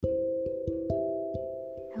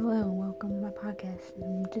Hello and welcome to my podcast.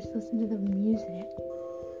 Just listen to the music.